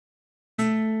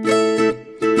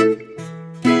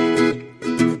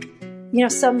You know,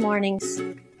 some mornings,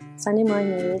 Sunday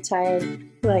morning, you're really tired.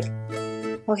 You're like,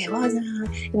 okay, what was it?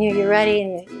 And you're ready,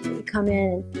 and you come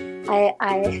in. And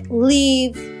I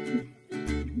leave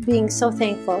being so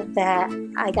thankful that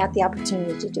I got the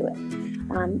opportunity to do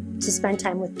it, to spend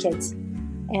time with kids,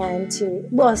 and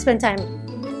spend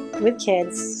time with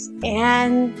kids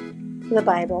and the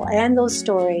Bible and those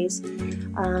stories.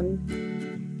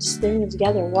 Just bringing it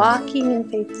together, walking in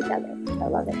faith together. I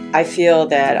love it. I feel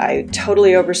that I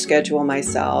totally overschedule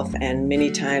myself, and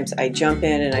many times I jump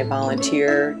in and I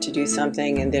volunteer to do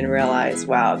something and then realize,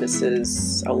 wow, this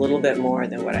is a little bit more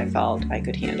than what I felt I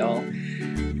could handle.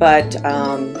 But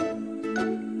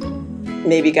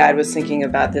maybe God was thinking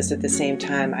about this at the same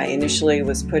time. I initially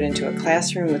was put into a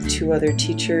classroom with 2 other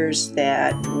teachers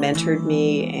that mentored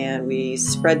me, and we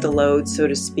spread the load, so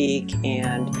to speak,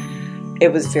 and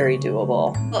it was very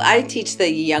doable. Well, I teach the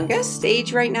youngest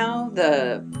age right now,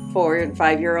 the 4 and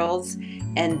 5-year-olds,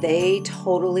 and they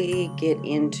totally get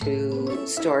into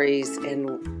stories. And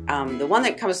the one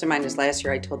that comes to mind is last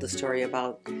year I told the story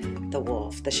about the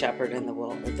wolf, the shepherd and the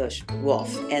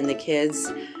wolf. And the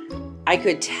kids, I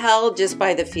could tell just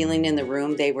by the feeling in the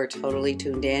room, they were totally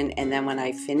tuned in. And then when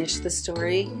I finished the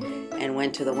story and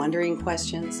went to the wondering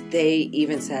questions, they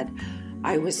even said,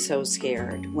 I was so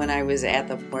scared when I was at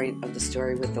the point of the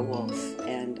story with the wolf.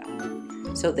 And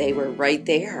so they were right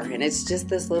there. And it's just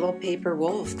this little paper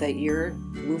wolf that you're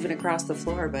moving across the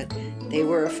floor, but they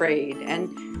were afraid.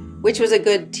 And which was a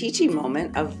good teaching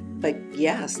moment of, but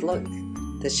yes, look,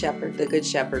 the good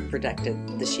shepherd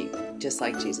protected the sheep, just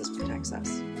like Jesus protects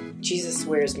us. Jesus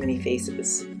wears many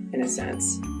faces, in a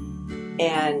sense.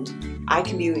 And I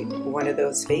can be one of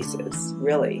those faces,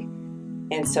 really.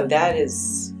 And so that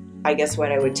is, I guess,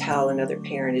 what I would tell another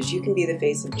parent is you can be the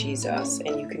face of Jesus,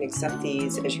 and you can accept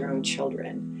these as your own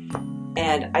children.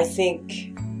 And I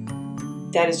think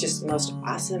that is just the most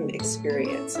awesome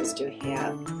experience, is to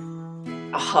have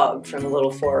a hug from a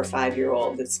little 4 or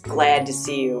 5-year-old that's glad to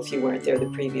see you if you weren't there the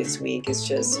previous week. It's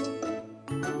just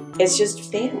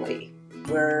family.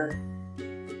 We're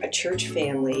a church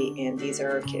family, and these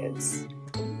are our kids.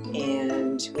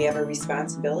 And we have a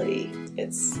responsibility.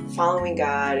 It's following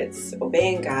God, it's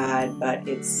obeying God, but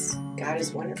God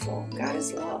is wonderful. God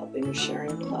is love, and you're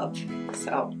sharing love.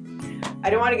 So I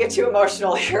don't want to get too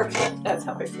emotional here, but that's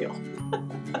how I feel.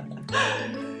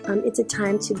 It's a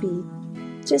time to be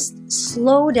just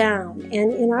slow down.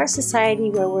 And in our society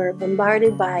where we're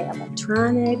bombarded by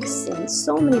electronics and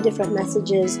so many different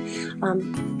messages,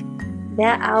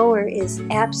 that hour is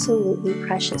absolutely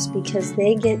precious, because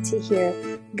they get to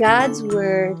hear God's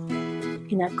word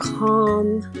in a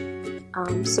calm,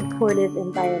 supportive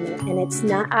environment. And it's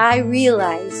not, I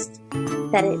realized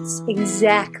that it's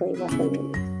exactly what they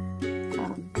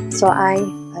need. So I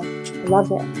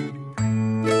love it.